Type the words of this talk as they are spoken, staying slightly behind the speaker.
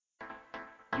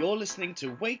You're listening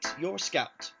to Wait Your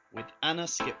Scout with Anna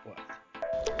Skipworth.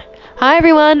 Hi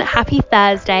everyone, happy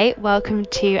Thursday. Welcome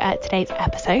to today's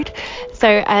episode. So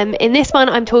in this one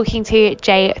I'm talking to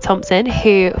Jay Thompson,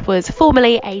 who was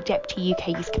formerly a Deputy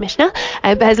UK Youth Commissioner,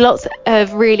 but has lots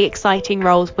of really exciting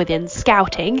roles within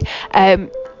Scouting.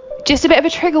 Just a bit of a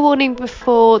trigger warning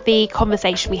before the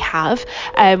conversation we have.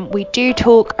 We do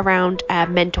talk around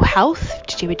mental health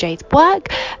to do with Jay's work,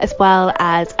 as well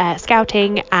as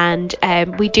Scouting, and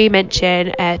we do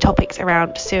mention topics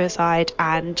around suicide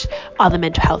and other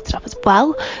mental health stuff as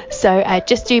well. So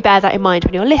just do bear that in mind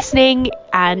when you're listening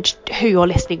and who you're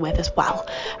listening with as well.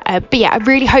 But yeah, I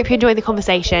really hope you're enjoying the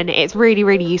conversation. It's really,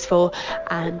 really useful.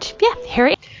 And yeah, here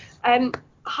it is.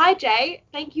 Hi Jay,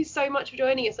 thank you so much for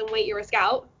joining us on Wait You're a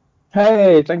Scout.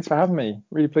 Hey, thanks for having me.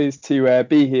 Really pleased to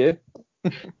be here.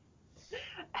 So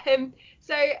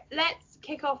let's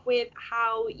kick off with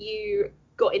how you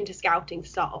got into Scouting to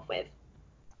start off with.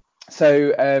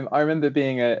 So I remember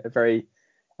being a very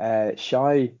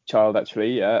shy child,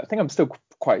 actually. I think I'm still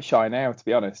quite shy now, to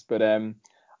be honest. But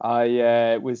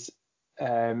I was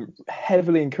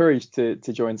heavily encouraged to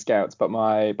join Scouts by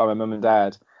my mum and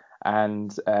dad.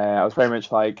 And I was very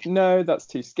much like, no, that's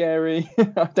too scary.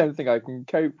 I don't think I can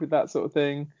cope with that sort of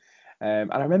thing.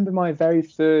 And I remember my very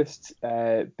first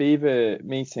Beaver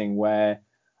meeting where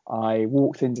I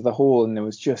walked into the hall and there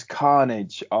was just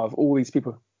carnage of all these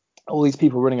people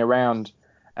running around.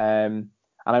 And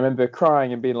I remember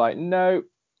crying and being like, no,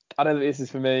 I don't think this is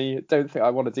for me. Don't think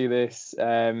I want to do this.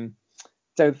 Don't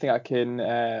think I can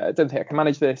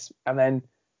manage this. And then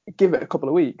give it a couple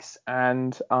of weeks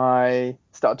and I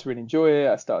started to really enjoy it.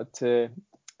 I started to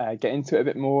get into it a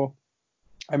bit more.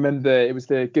 I remember it was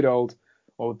the good old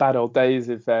or bad old days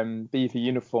of Beaver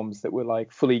uniforms that were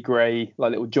like fully grey,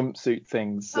 like little jumpsuit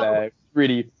things.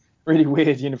 Really, really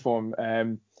weird uniform.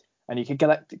 And you could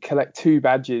collect two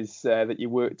badges that you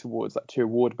work towards, like two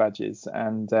award badges.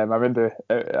 And I remember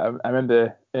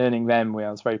earning them where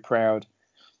I was very proud.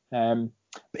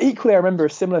 But equally, I remember a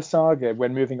similar saga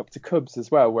when moving up to Cubs as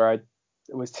well, where I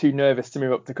was too nervous to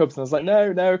move up to Cubs, and I was like,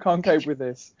 no, I can't cope with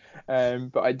this.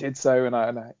 But I did so, and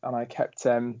I kept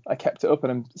it up,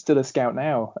 and I'm still a scout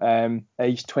now,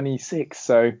 aged 26.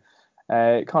 So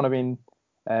it can't have been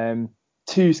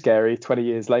too scary 20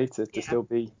 years later to still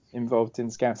be involved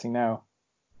in scouting now.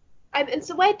 And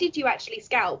so, where did you actually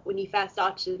scout when you first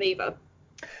started as a Beaver?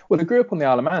 Well, I grew up on the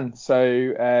Isle of Man, so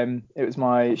it was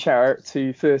my shout out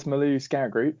to First Maloo Scout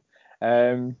Group,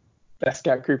 best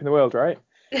scout group in the world, right?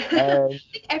 I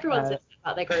think everyone says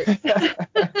about their group.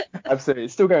 Absolutely,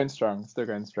 it's still going strong.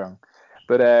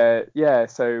 But I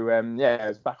was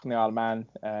back on the Isle of Man,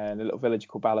 in a little village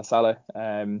called Ballasalla.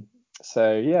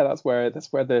 So yeah, that's where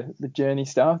the journey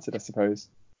started, I suppose.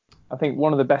 I think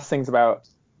one of the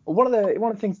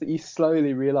things that you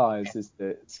slowly realise is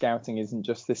that scouting isn't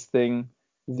just this thing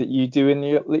that you do in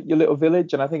your little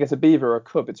village. And I think as a Beaver or a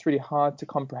Cub, it's really hard to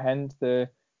comprehend the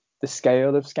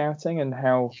scale of scouting and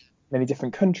how many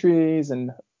different countries and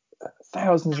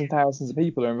thousands and thousands of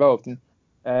people are involved,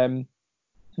 and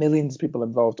millions of people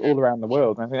involved all around the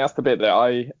world. And I think that's the bit that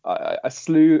I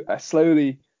slowly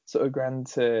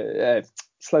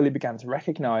began to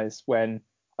recognise when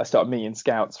I started meeting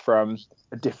scouts from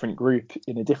a different group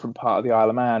in a different part of the Isle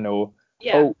of Man, or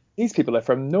these people are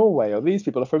from Norway, or these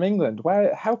people are from England.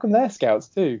 How come they're scouts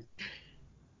too?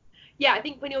 Yeah, I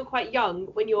think when you're quite young,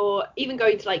 when you're even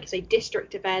going to like say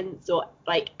district events or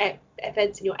like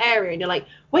events in your area, and you're like,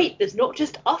 wait, there's not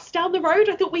just us down the road.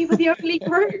 I thought we were the only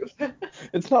group.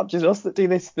 It's not just us that do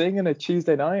this thing on a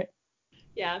Tuesday night.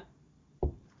 Yeah.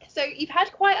 So you've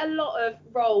had quite a lot of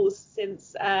roles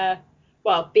since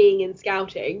being in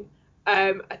scouting.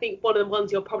 I think one of the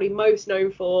ones you're probably most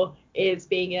known for is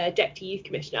being a Deputy Youth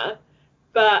Commissioner.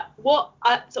 But what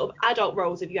sort of adult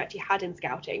roles have you actually had in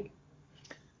scouting?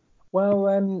 Well,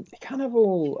 kind of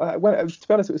all. To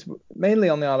be honest, it was mainly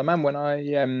on the Isle of Man when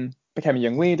I became a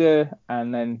young leader,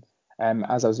 and then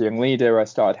as I was a young leader, I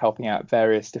started helping out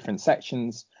various different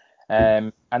sections.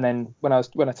 And then when I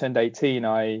turned 18,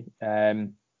 I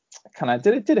kind of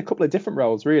did a couple of different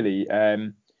roles really,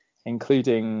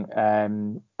 including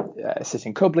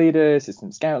assistant Cub leader,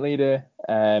 assistant Scout leader,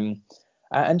 and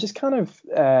just kind of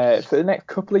for the next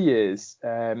couple of years,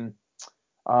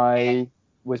 I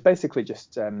was basically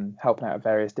just helping out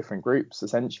various different groups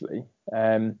essentially.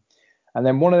 And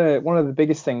then one of the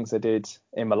biggest things I did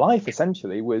in my life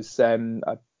essentially was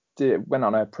went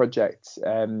on a project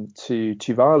to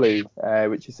Tuvalu,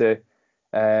 which is a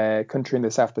country in the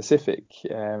South Pacific,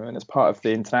 and as part of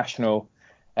the international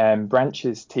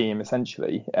branches team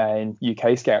essentially in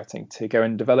UK Scouting to go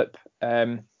and develop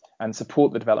and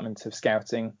support the development of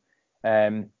Scouting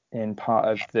in part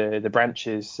of the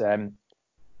branches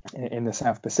in the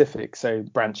South Pacific. So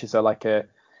branches are like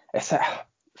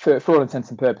for all intents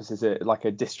and purposes, like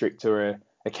a district or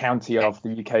a county of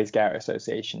the UK Scout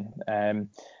Association.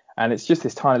 And it's just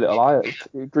this tiny little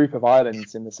group of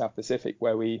islands in the South Pacific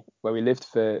where we lived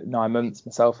for 9 months.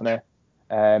 Myself and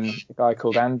a guy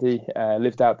called Andy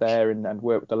lived out there and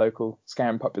worked with the local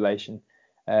scouting population.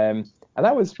 And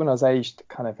that was when I was aged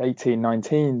kind of 18,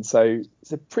 19. So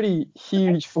it's a pretty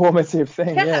huge formative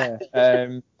thing. Yeah.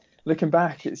 Looking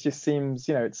back, it just seems,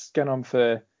 it's gone on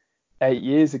for 8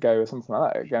 years ago or something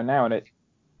like that ago now. And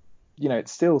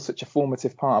it's still such a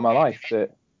formative part of my life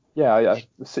that, yeah, it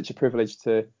was such a privilege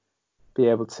to be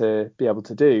able to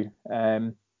do.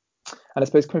 And I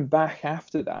suppose coming back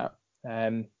after that,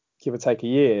 give or take a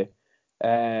year,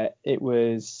 it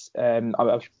was I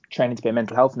was training to be a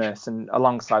mental health nurse, and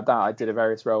alongside that I did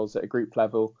various roles at a group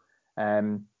level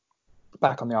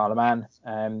back on the Isle of Man.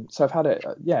 So I've had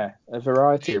a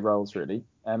variety of roles really,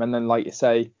 and then like you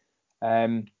say,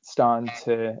 starting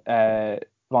to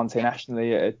volunteer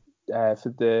nationally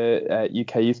for the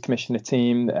UK Youth Commissioner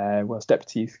team, was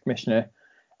Deputy Youth Commissioner,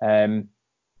 so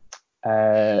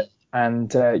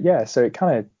it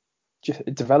kind of just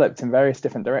developed in various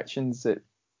different directions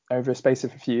over a space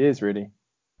of a few years really.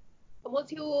 And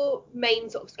what's your main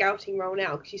sort of scouting role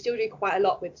now? Because you still do quite a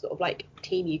lot with sort of like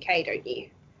Team UK, don't you?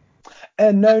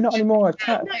 No, not anymore. I've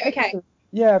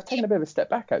I've taken a bit of a step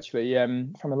back actually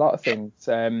from a lot of things.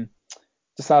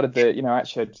 Decided that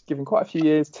actually I'd given quite a few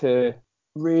years to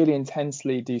really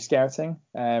intensely do scouting,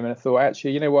 and I thought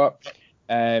actually it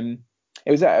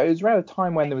was around a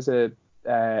time when there was a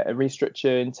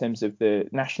restructure in terms of the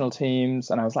national teams,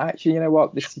 and I was like, actually,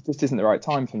 this isn't the right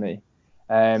time for me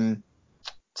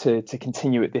to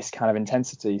continue at this kind of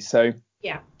intensity. So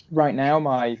right now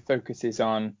my focus is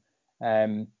on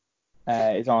my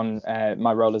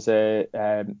role as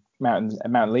a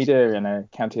mountain leader and a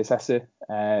county assessor,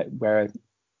 where I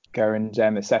go and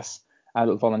assess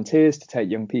adult volunteers to take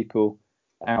young people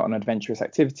out on adventurous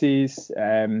activities.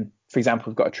 For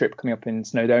example, we've got a trip coming up in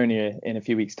Snowdonia in a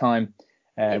few weeks' time,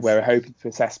 where we're hoping to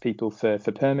assess people for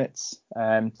permits.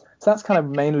 So that's kind of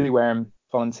mainly where I'm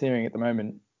volunteering at the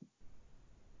moment.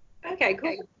 Okay,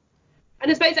 cool. And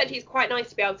I suppose actually it's quite nice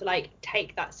to be able to like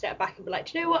take that step back and be like,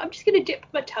 do you know what, I'm just going to dip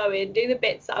my toe in, do the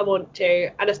bits that I want to.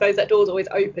 And I suppose that door's always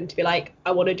open to be like,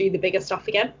 I want to do the bigger stuff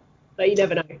again. But you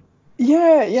never know.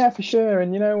 Yeah, for sure.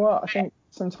 And you know what? I think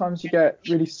sometimes you get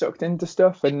really sucked into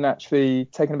stuff, and actually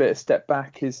taking a bit of step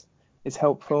back is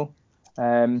helpful.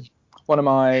 One of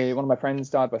my friends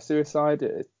died by suicide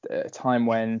at a time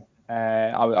when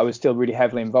I was still really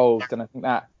heavily involved, and I think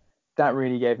that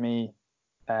really gave me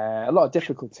a lot of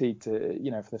difficulty to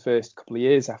for the first couple of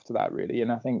years after that really.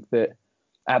 And I think that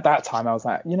at that time I was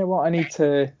like, you know what, I need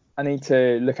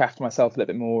to look after myself a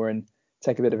little bit more and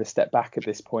take a bit of a step back at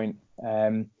this point.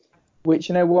 Which,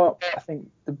 you know what, I think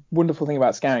the wonderful thing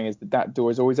about scouting is that door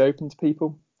is always open to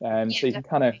people. So you can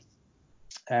kind of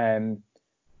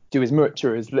do as much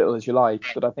or as little as you like.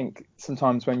 But I think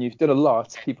sometimes when you've done a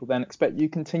lot, people then expect you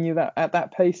continue that at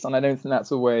that pace. And I don't think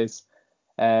that's always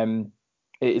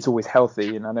it's always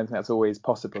healthy, and I don't think that's always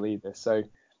possible either. So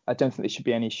I don't think there should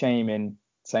be any shame in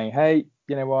saying, hey,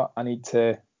 you know what, I need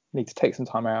to take some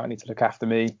time out. I need to look after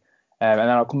me. And then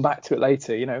I'll come back to it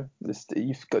later.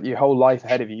 You've got your whole life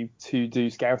ahead of you to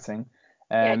do scouting.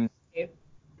 And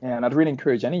I'd really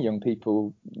encourage any young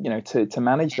people, to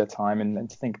manage their time and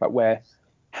to think about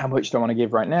how much do I want to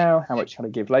give right now, how much can I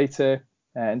give later,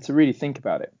 and to really think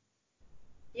about it.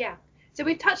 Yeah. So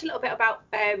we've touched a little bit about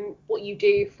what you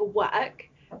do for work.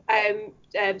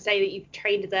 Say that you've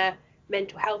trained as a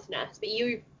mental health nurse, but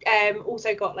you've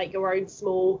also got like your own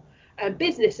small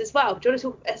business as well. Do you want to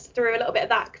talk us through a little bit of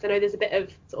that? Because I know there's a bit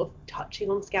of sort of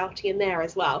touching on scouting in there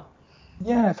as well.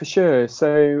 Yeah, for sure.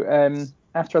 So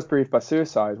after I was bereaved by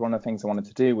suicide, one of the things I wanted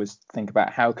to do was think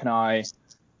about how can I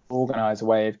organise a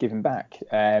way of giving back.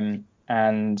 And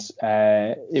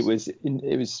it was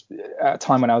at a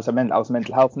time when I was a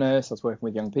mental health nurse. I was working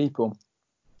with young people.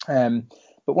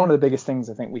 But one of the biggest things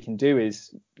I think we can do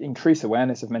is increase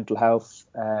awareness of mental health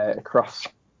across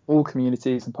all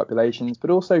communities and populations, but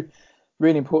also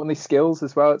really importantly skills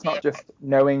as well. It's not just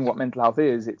knowing what mental health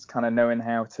is, it's kind of knowing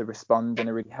how to respond in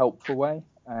a really helpful way.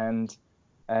 And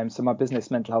so my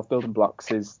business, Mental Health Building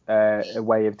Blocks, is a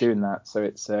way of doing that. So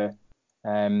it's a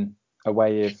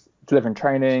way of delivering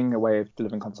training, a way of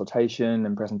delivering consultation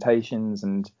and presentations,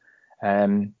 and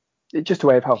it's just a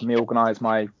way of helping me organise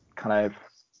my kind of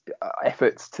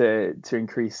efforts to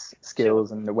increase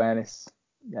skills and awareness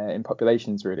in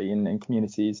populations, really, in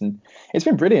communities. And it's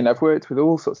been brilliant. I've worked with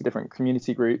all sorts of different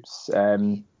community groups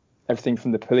everything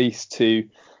from the police to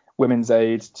women's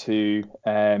aid to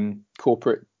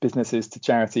corporate businesses to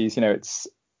charities. It's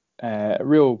a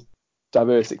real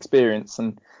diverse experience.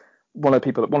 And one of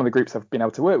the groups I've been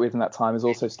able to work with in that time is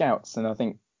also Scouts. And I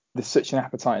think there's such an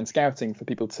appetite in Scouting for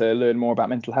people to learn more about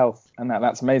mental health, and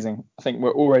that's amazing. I think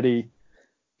we're already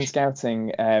in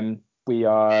Scouting.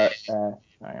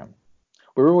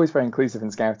 We're always very inclusive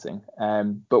in Scouting,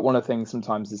 but one of the things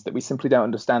sometimes is that we simply don't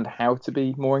understand how to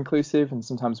be more inclusive, and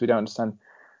sometimes we don't understand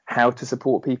how to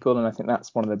support people. And I think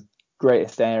that's one of the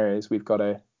greatest areas we've got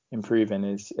to improve in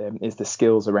is the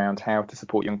skills around how to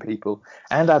support young people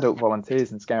and adult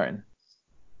volunteers in Scouting.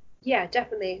 Yeah,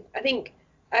 definitely. I think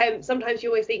sometimes you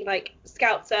always think like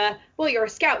Scouts are, well, you're a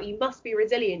Scout, you must be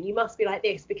resilient, you must be like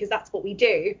this because that's what we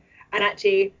do. And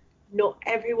actually, not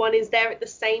everyone is there at the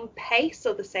same pace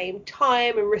or the same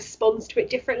time and responds to it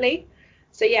differently.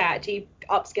 So yeah, actually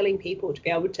upskilling people to be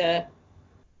able to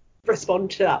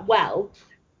respond to that well,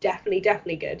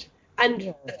 definitely good.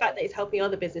 And the fact that it's helping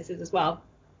other businesses as well.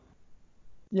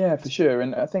 Yeah, for sure.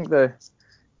 And I think I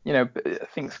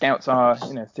think Scouts are,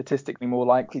 statistically more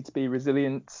likely to be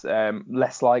resilient,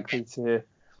 less likely to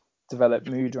develop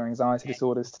mood or anxiety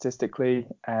disorders statistically.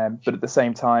 But at the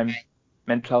same time,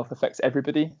 mental health affects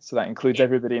everybody, so that includes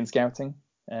everybody in Scouting.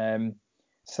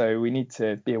 So we need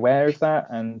to be aware of that,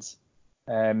 and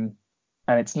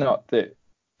it's not that,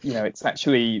 it's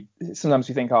actually, sometimes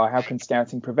we think, how can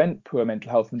Scouting prevent poor mental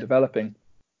health from developing?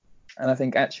 And I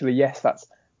think actually, yes, that's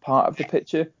part of the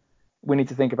picture. We need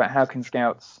to think about how can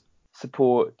Scouts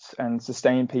support and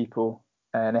sustain people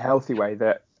in a healthy way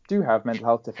that do have mental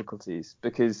health difficulties,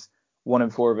 because 1 in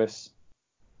 4 of us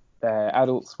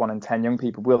adults, 1 in 10 young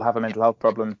people will have a mental health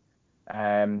problem.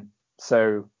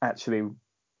 So actually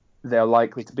they're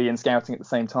likely to be in Scouting at the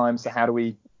same time. So how do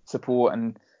we support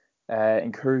and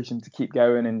encourage them to keep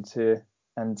going and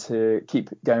to keep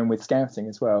going with Scouting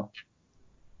as well?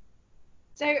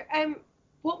 So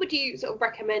what would you sort of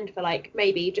recommend for like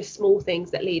maybe just small things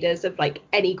that leaders of like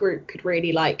any group could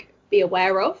really like be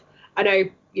aware of? I know,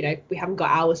 we haven't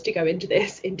got hours to go into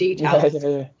this in detail.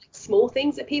 Yeah. Small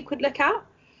things that people could look at.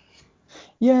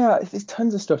 Yeah, there's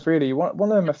tons of stuff really.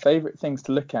 One of my favourite things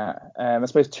to look at, I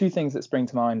suppose 2 things that spring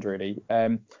to mind really.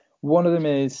 One of them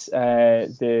is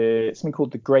something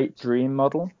called the Great Dream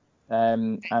Model,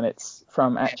 and it's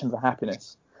from Action for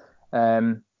Happiness.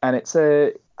 And it's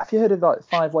have you heard of like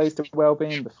 5 Ways to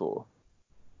Wellbeing before?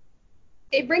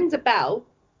 It rings a bell.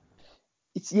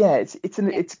 It's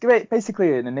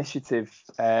basically an initiative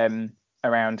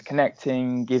around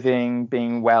connecting, giving,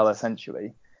 being well,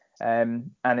 essentially. And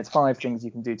it's 5 things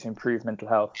you can do to improve mental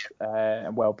health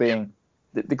and well-being.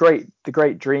 The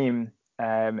Great Dream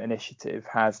initiative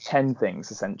has 10 things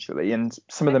essentially, and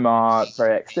some of them are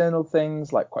very external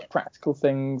things, like quite practical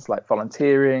things, like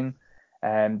volunteering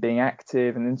and being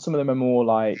active, and then some of them are more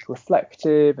like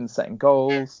reflective and setting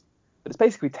goals. But it's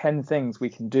basically 10 things we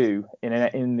can do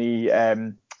in the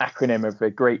acronym of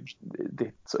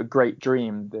the sort of Great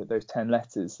Dream, those 10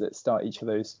 letters that start each of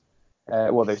those.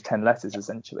 Those 10 letters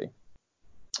essentially.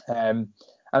 And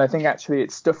I think actually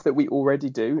it's stuff that we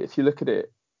already do. If you looked at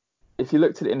it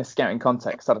in a Scouting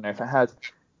context, I don't know,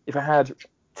 if I had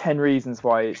 10 reasons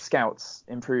why Scouts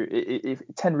improve, if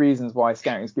 10 reasons why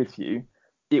Scouting is good for you,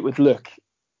 it would look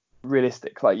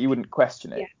realistic, like you wouldn't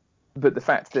question it. Yeah. But the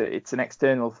fact that it's an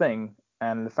external thing,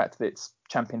 and the fact that it's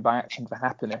championed by Action for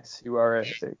Happiness, who are a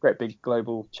great big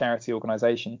global charity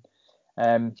organisation,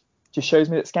 just shows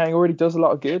me that Scouting already does a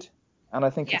lot of good. And I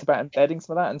think it's about embedding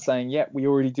some of that and saying, we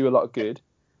already do a lot of good,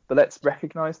 but let's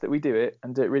recognise that we do it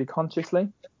and do it really consciously.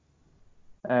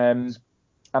 And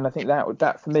I think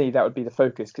that for me, that would be the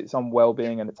focus, because it's on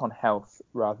well-being and it's on health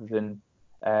rather than,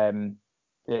 and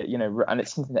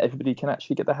it's something that everybody can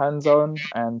actually get their hands on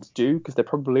and do, because they're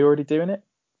probably already doing it.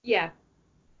 Yeah.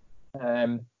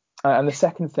 And the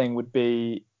second thing would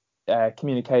be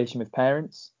communication with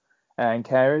parents and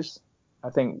carers. I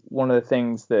think one of the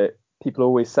things that people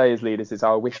always say as leaders is,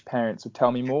 I wish parents would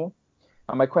tell me more.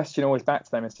 And my question always back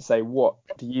to them is to say, what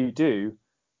do you do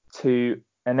to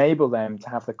enable them to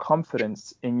have the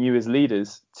confidence in you as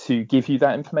leaders to give you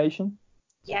that information?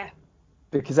 Yeah.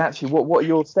 Because actually, what are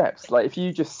your steps? Like, if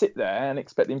you just sit there and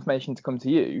expect the information to come to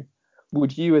you,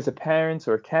 would you as a parent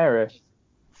or a carer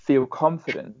feel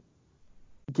confident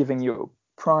giving your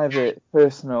private,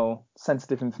 personal,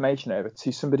 sensitive information over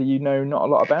to somebody you know not a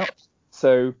lot about?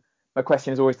 So my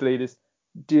question is always to leaders,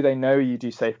 do they know you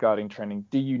do safeguarding training?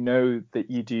 Do you know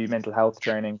that you do mental health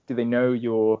training? Do they know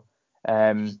your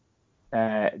do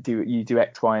you do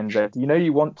X, Y, and Z? Do you know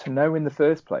you want to know in the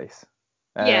first place?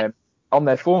 On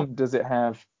their form, does it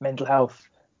have mental health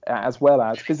as well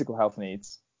as physical health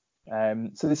needs?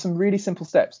 So there's some really simple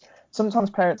steps. Sometimes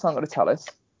parents aren't going to tell us,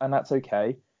 and that's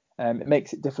okay. It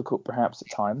makes it difficult perhaps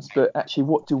at times, but actually,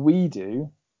 what do we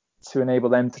do to enable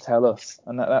them to tell us?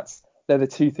 And they're the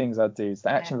two things I'd do. It's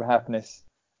the action for happiness,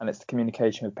 and it's the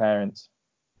communication with parents.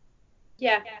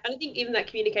 Yeah, and I think even that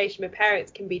communication with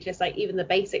parents can be just like even the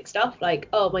basic stuff, like,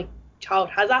 oh, my child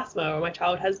has asthma or my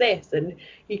child has this, and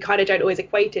you kind of don't always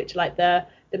equate it to like the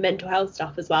mental health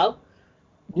stuff as well.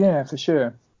 Yeah, for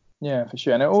sure. Yeah, for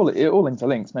sure. And it all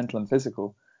interlinks, mental and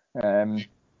physical. But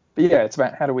yeah, it's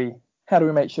about how do we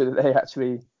make sure that they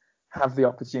actually have the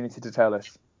opportunity to tell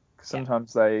us? Because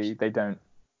sometimes they don't.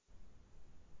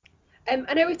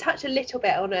 I know we touched a little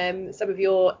bit on some of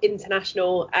your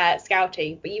international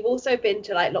scouting, but you've also been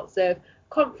to like lots of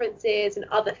conferences and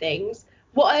other things.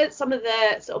 What are some of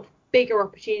the sort of bigger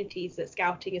opportunities that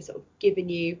scouting has sort of given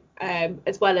you,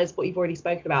 as well as what you've already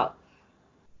spoken about?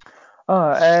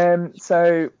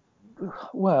 So,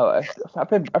 well, I've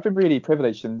been really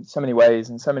privileged in so many ways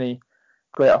and so many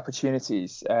great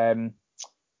opportunities. One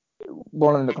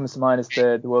of them that comes to mind is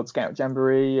the World Scout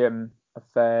Jamboree.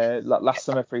 Last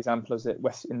summer, for example, I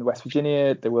was in West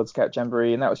Virginia, the World Scout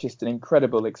Jamboree, and that was just an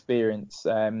incredible experience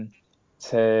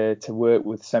to work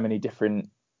with so many different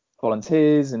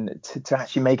volunteers and to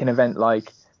actually make an event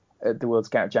like the World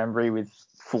Scout Jamboree with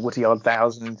 40 odd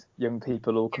thousand young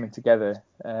people all coming together.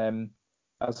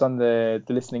 I was on the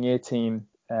listening ear team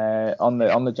on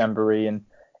the Jamboree, and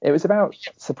it was about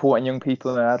supporting young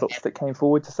people and adults that came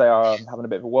forward to say, oh, I'm having a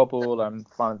bit of a wobble, I'm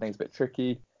finding things a bit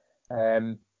tricky,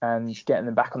 and getting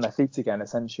them back on their feet again,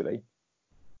 essentially.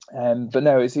 But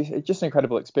no, it's just an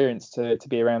incredible experience to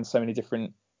be around so many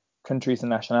different countries and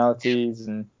nationalities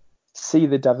and see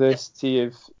the diversity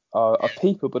of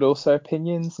people, but also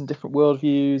opinions and different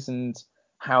worldviews and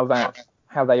how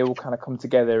they all kind of come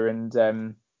together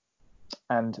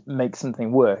and make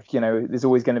something work. You know, there's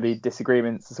always going to be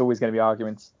disagreements, there's always going to be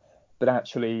arguments, but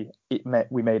actually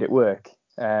we made it work,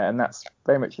 and that's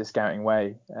very much the scouting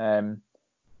way.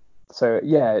 So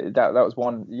yeah, that was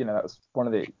one, that was one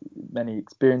of the many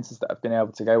experiences that I've been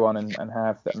able to go on and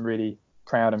have, that I'm really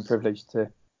proud and privileged to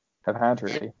have had,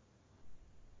 really.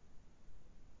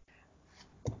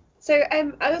 So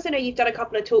I also know you've done a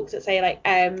couple of talks at say like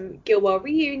Gilwell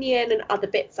Reunion and other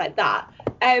bits like that.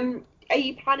 Are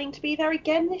you planning to be there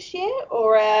again this year,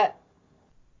 or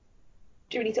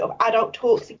do any sort of adult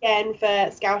talks again for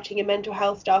scouting and mental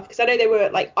health stuff? Because I know they were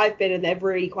like, I've been and they're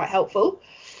really quite helpful.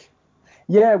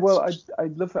 Yeah, well, I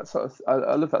love that sort of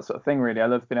I love that sort of thing, really. I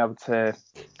love being able to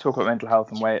talk about mental health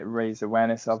and raise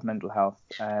awareness of mental health.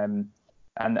 And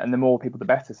the more people, the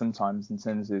better. Sometimes in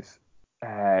terms of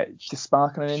just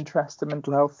sparking an interest in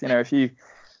mental health. You know, if you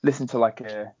listen to like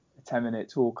a 10-minute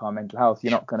talk on mental health,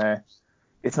 it's not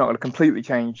going to completely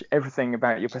change everything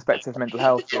about your perspective of mental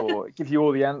health or give you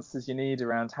all the answers you need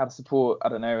around how to support, I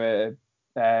don't know,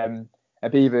 a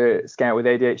Beaver Scout with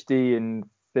ADHD and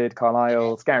Third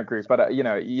Carlisle Scout group. But you're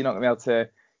not going to be able to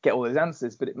get all those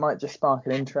answers, but it might just spark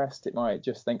an interest. It might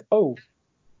just think, oh,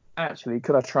 actually,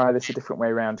 could I try this a different way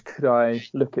around? Could I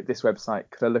look at this website?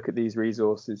 Could I look at these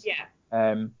resources? Yeah.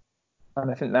 And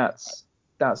I think that's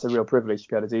a real privilege to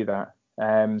be able to do that.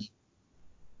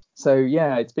 So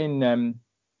yeah, it's been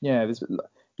this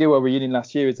Gilwell Reunion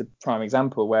last year is a prime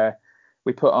example where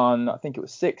we put on, I think it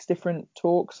was 6 different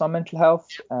talks on mental health,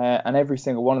 and every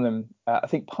single one of them, I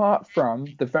think, apart from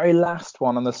the very last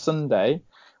one on the Sunday,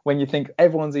 when you think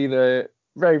everyone's either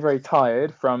very, very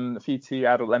tired from a few too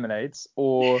adult lemonades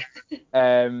or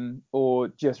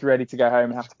just ready to go home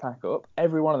and have to pack up.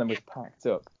 Every one of them was packed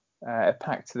up,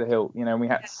 packed to the hilt. And we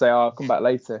had to say, oh, I'll come back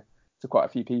later, to quite a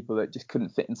few people that just couldn't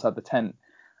fit inside the tent.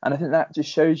 And I think that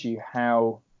just shows you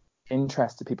how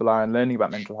interested people are in learning about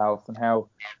mental health and how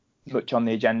much on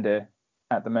the agenda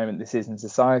at the moment this is in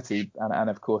society, and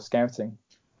of course scouting.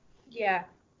 Yeah.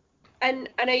 And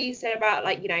I know you said about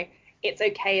like, it's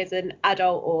okay as an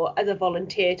adult or as a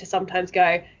volunteer to sometimes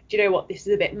go, do you know what, this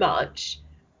is a bit much.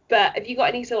 But have you got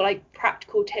any sort of like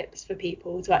practical tips for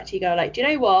people to actually go like, do you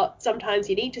know what, sometimes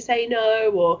you need to say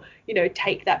no, or,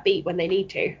 take that beat when they need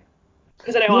to?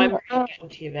 Because I know I'm really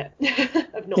guilty of it,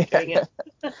 of not doing it.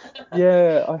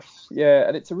 Yeah,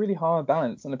 and it's a really hard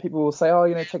balance. And people will say, oh,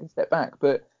 take a step back,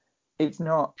 but it's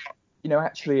not.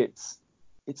 Actually,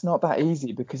 it's not that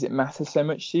easy because it matters so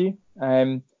much to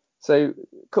you. So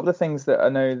a couple of things that I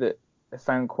know that I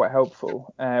found quite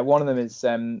helpful. One of them is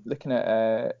looking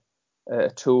at a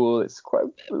tool. It's quite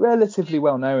relatively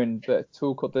well known, but a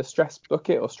tool called the stress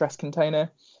bucket or stress container.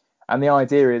 And the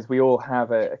idea is we all have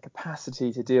a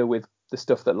capacity to deal with the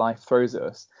stuff that life throws at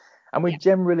us. And we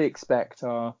generally expect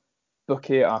our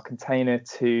bucket, our container,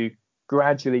 to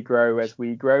gradually grow as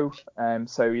we grow.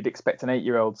 So you'd expect an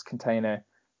 8-year-old's container,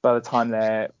 by the time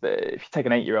if you take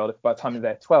an 8-year-old, by the time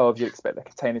they're 12, you'd expect their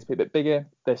containers to be a bit bigger.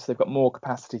 They've got more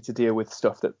capacity to deal with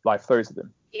stuff that life throws at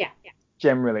them. Yeah.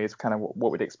 Generally is kind of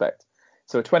what we'd expect.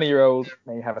 So a 20-year-old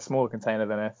may have a smaller container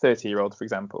than a 30-year-old, for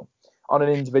example. On an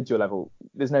individual level,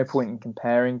 there's no point in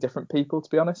comparing different people, to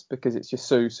be honest, because it's just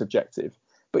so subjective.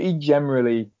 But you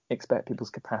generally expect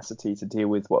people's capacity to deal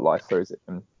with what life throws at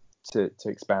them to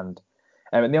expand.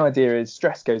 And the idea is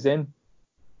stress goes in,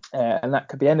 and that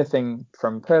could be anything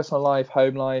from personal life,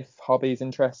 home life, hobbies,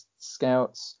 interests,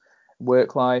 scouts,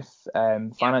 work life,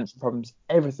 financial problems.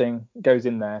 Everything goes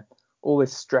in there. All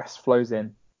this stress flows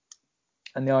in.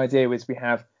 And the idea is we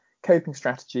have coping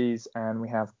strategies and we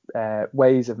have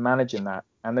ways of managing that.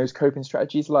 And those coping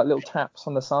strategies are like little taps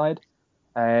on the side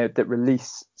that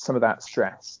release some of that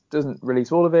stress. Doesn't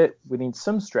release all of it. We need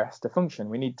some stress to function.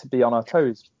 We need to be on our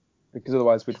toes, because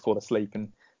otherwise we'd fall asleep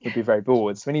and we'd be very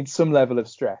bored. So we need some level of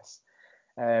stress.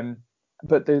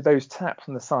 But those taps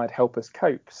on the side help us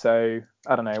cope. So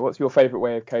I don't know, what's your favourite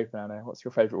way of coping, Anna? What's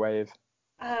your favourite way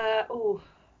of...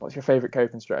 What's your favourite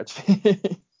coping strategy?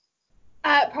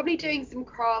 Probably doing some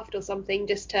craft or something,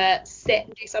 just to sit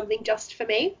and do something just for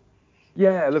me.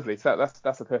 Yeah, lovely. So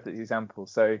that's a perfect example.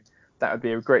 So that would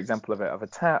be a great example of a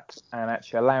tap, and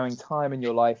actually allowing time in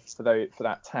your life for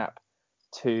that tap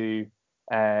to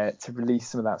release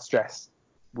some of that stress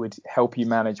would help you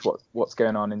manage what's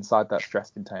going on inside that stress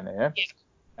container.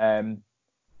 Yeah.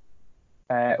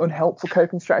 Unhelpful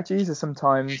coping strategies are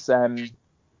sometimes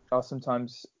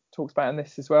talked about in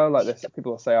this as well. Like this,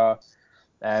 people will say,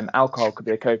 alcohol could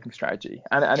be a coping strategy,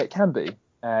 and it can be,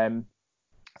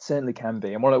 certainly can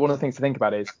be. And one of the things to think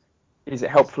about is it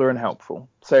helpful or unhelpful?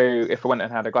 So if I went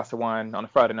and had a glass of wine on a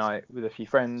Friday night with a few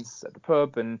friends at the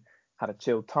pub and had a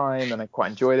chilled time and I quite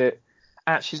enjoyed it,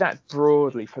 actually that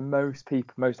broadly for most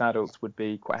people, most adults, would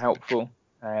be quite helpful.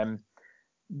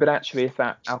 But actually if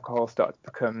that alcohol started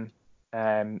to become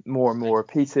more and more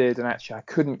repeated, and actually I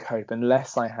couldn't cope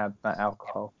unless I had that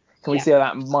alcohol, can we see how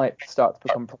that might start to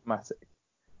become problematic?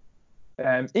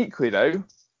 Equally though,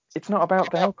 it's not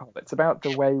about the alcohol, it's about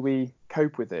the way we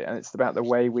cope with it, and it's about the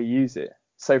way we use it.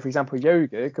 So for example,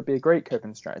 yoga could be a great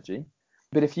coping strategy,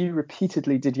 but if you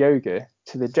repeatedly did yoga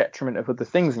to the detriment of other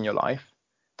things in your life,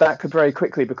 that could very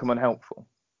quickly become unhelpful.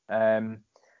 So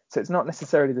it's not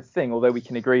necessarily the thing, although we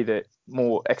can agree that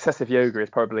more excessive yoga is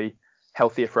probably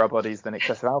healthier for our bodies than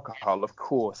excessive alcohol. Of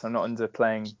course, I'm not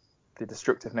underplaying the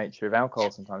destructive nature of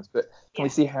alcohol sometimes, but can we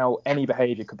see how any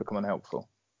behaviour could become unhelpful?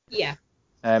 Yeah.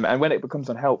 And when it becomes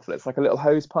unhelpful, it's like a little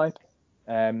hose pipe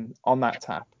on that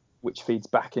tap, which feeds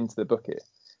back into the bucket,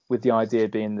 with the idea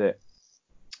being that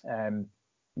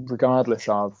regardless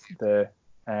of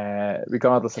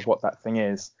what that thing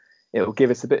is, it will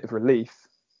give us a bit of relief.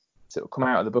 So it'll come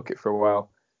out of the bucket for a while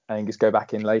and then just go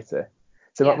back in later.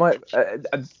 So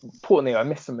importantly, I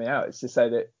missed something out. It's to say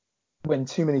that when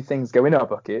too many things go in our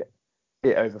bucket,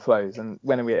 it overflows. And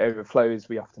when it overflows,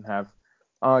 we often have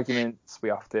arguments, we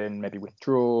often maybe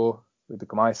withdraw, we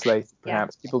become isolated,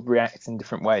 perhaps. People react in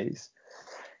different ways.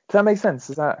 Does that make sense?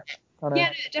 Is that kinda... Yeah,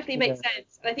 no, it definitely makes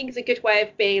sense. And I think it's a good way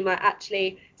of being like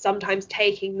actually sometimes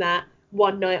taking that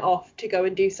one night off to go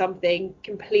and do something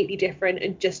completely different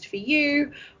and just for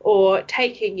you, or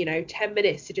taking 10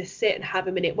 minutes to just sit and have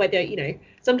a minute, whether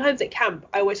sometimes at camp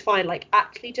I always find like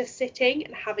actually just sitting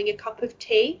and having a cup of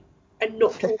tea and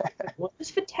not talking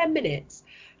just for 10 minutes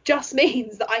just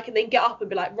means that I can then get up and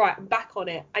be like, right, I'm back on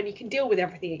it, and you can deal with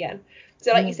everything again.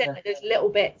 So like you said, like, those little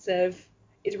bits of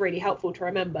is really helpful to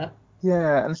remember.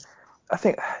 Yeah, and I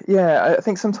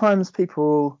think sometimes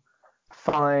people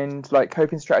find like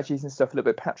coping strategies and stuff a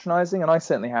little bit patronizing, and I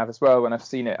certainly have as well when I've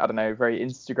seen it, I don't know, very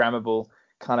Instagrammable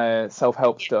kind of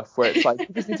self-help stuff where it's like you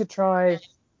just need to try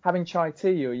having chai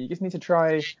tea, or you just need to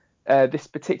try this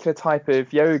particular type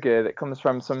of yoga that comes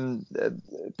from some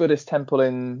Buddhist temple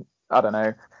in, I don't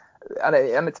know,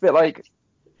 and it's a bit like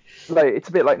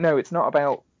no, it's not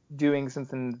about doing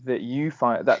something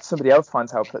that somebody else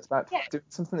finds helpful. It's about doing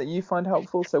something that you find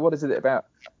helpful. So what is it about?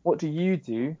 What do you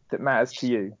do that matters to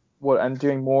you? And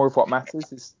doing more of what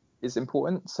matters is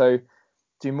important. So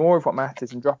do more of what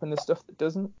matters and drop in the stuff that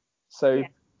doesn't. So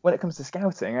when it comes to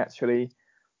scouting, actually,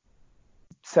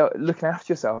 so looking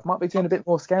after yourself might be doing a bit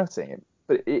more scouting,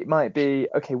 but it might be,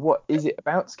 okay, what is it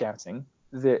about scouting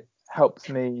that helps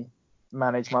me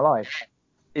manage my life?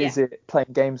 Is it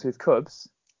playing games with cubs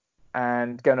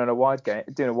and going on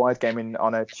doing a wide game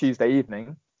on a Tuesday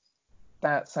evening?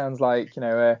 That sounds like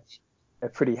a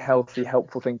pretty healthy,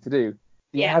 helpful thing to do.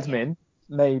 The admin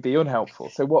may be unhelpful.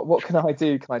 So what can I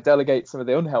do? Can I delegate some of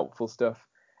the unhelpful stuff?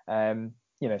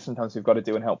 sometimes we've got to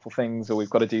do unhelpful things, or we've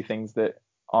got to do things that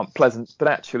aren't pleasant, but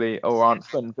actually, or aren't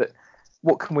fun. But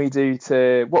how can we do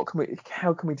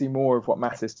more of what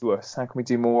matters to us? How can we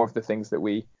do more of the things that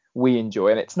we enjoy?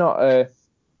 And it's not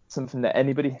something that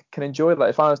anybody can enjoy. Like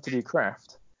if I was to do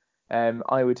craft,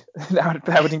 I would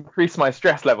that would increase my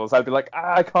stress levels. I'd be like,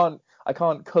 I can't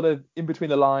colour in between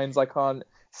the lines. I can't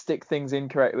stick things in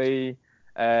correctly.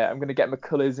 I'm going to get my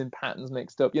colours in patterns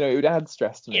mixed up. It would add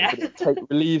stress to me, but it would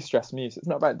relieve stress from me. So it's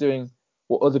not about doing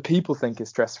what other people think is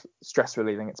stress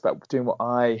relieving. It's about doing what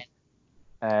I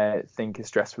think is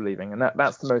stress relieving, and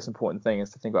that's the most important thing,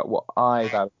 is to think about what I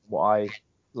value, what I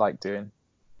like doing.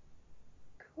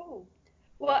 Cool.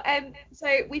 Well, so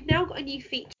we've now got a new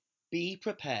feature. Be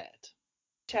prepared.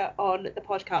 On the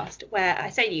podcast, where I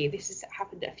say new, this has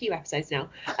happened a few episodes now.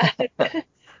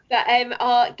 But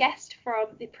our guest from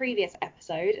the previous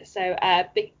episode, so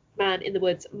Big Man in the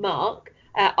Woods, Mark,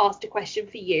 asked a question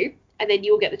for you, and then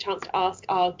you'll get the chance to ask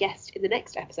our guest in the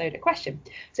next episode a question.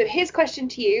 So his question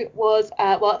to you was,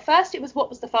 well, at first it was, what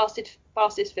was the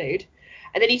fastest food?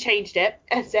 And then he changed it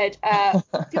and said,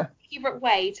 what's your favourite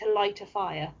way to light a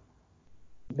fire?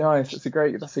 Nice, that's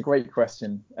a great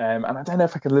question. And I don't know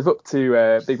if I can live up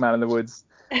to Big Man in the Woods'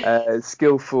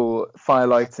 skillful fire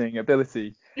lighting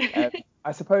ability.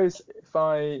 I suppose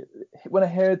when I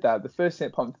heard that, the first thing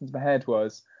that popped into my head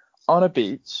was on a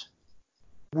beach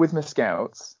with my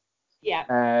scouts.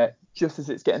 Yeah. Just as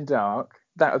it's getting dark,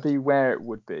 that would be where it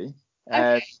would be.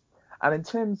 Okay. And in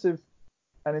terms of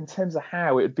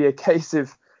how, it would be a case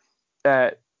of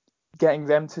getting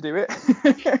them to do it.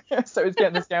 So it's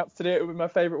getting the scouts to do it would be my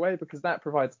favourite way, because that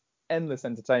provides endless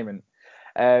entertainment.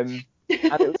 And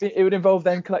it would involve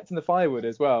them collecting the firewood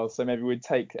as well. So maybe we'd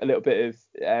take a little bit of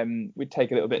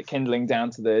kindling down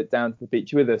to the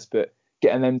beach with us, but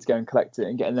getting them to go and collect it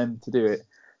and getting them to do it.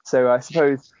 So I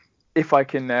suppose if I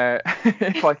can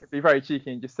be very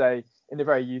cheeky and just say, in a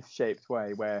very youth-shaped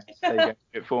way, where they go and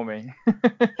do it for me.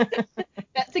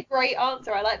 That's a great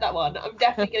answer. I like that one. I'm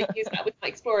definitely going to use that with my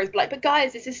explorers. But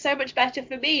guys, this is so much better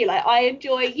for me. Like, I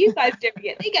enjoy you guys doing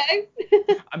it. There you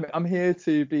go. I'm here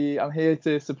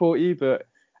to support you, but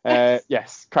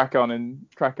yes, crack on.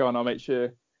 I'll make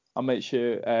sure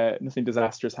nothing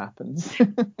disastrous happens.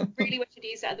 Really wish I'd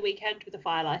use that at the weekend with the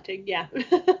fire lighting. Yeah.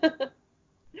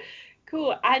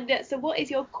 Cool. And so what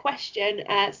is your question,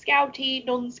 scouty,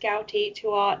 non-scouty,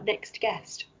 to our next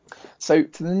guest? So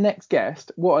to the next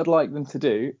guest, what I'd like them to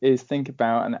do is think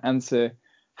about and answer,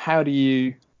 how do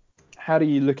you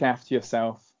look after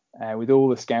yourself with all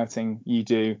the scouting you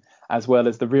do, as well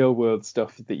as the real world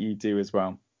stuff that you do as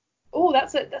well? Oh,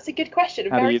 that's a good question.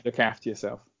 How do you look after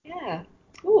yourself? Yeah.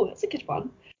 Oh, that's a good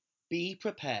one. Be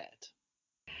prepared.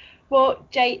 Well,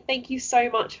 Jay, thank you so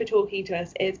much for talking to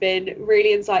us. It's been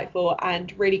really insightful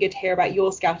and really good to hear about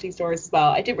your scouting stories as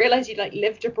well. I didn't realise you'd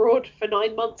lived abroad for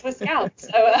 9 months with scouts,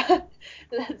 so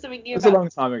that's something new. It was a long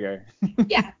time ago.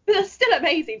 Yeah, but that's still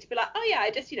amazing to be like, oh yeah,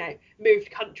 I just moved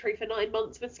country for 9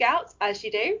 months with scouts, as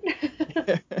you do.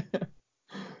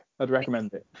 I'd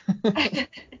recommend it.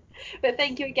 But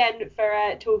thank you again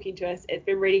for talking to us. It's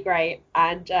been really great,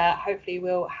 and hopefully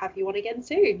we'll have you on again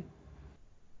soon.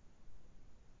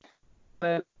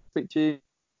 Speak to you.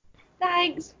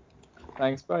 Thanks.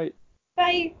 Bye.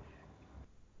 Bye.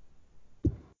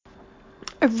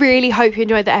 I really hope you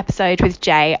enjoyed the episode with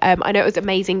Jay. I know it was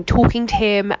amazing talking to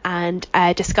him and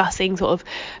discussing sort of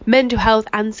mental health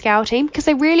and scouting, because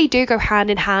they really do go hand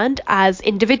in hand as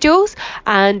individuals,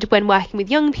 and when working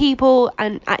with young people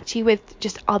and actually with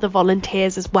just other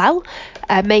volunteers as well,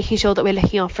 making sure that we're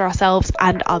looking after ourselves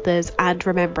and others, and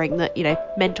remembering that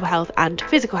mental health and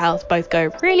physical health both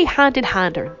go really hand in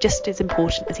hand, are just as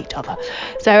important as each other.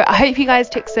 So I hope you guys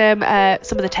took some of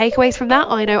the takeaways from that.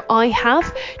 I know I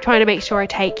have, trying to make sure I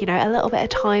take a little bit of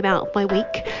time out of my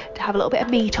week to have a little bit of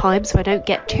me time, so I don't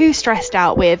get too stressed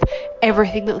out with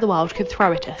everything that the world can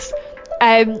throw at us.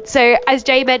 So as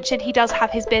Jay mentioned, he does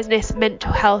have his business,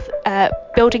 Mental Health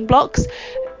Building Blocks.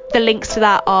 The links to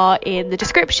that are in the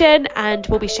description, and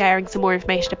we'll be sharing some more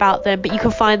information about them, but you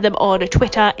can find them on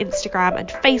Twitter, Instagram and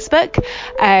Facebook.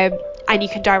 And you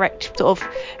can direct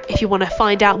if you want to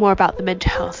find out more about the mental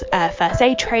health first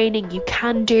aid training, you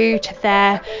can do to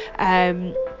there.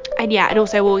 And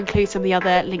also we'll include some of the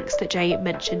other links that Jay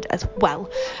mentioned as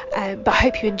well. But I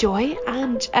hope you enjoy,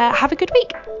 and have a good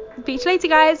week. See you later,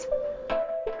 guys.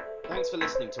 Thanks for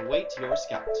listening to Wait You're a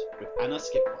Scout with Anna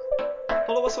Skipwell.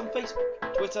 Follow us on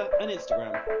Facebook, Twitter and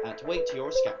Instagram at Wait You're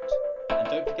a Scout. And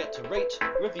don't forget to rate,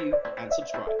 review and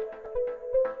subscribe.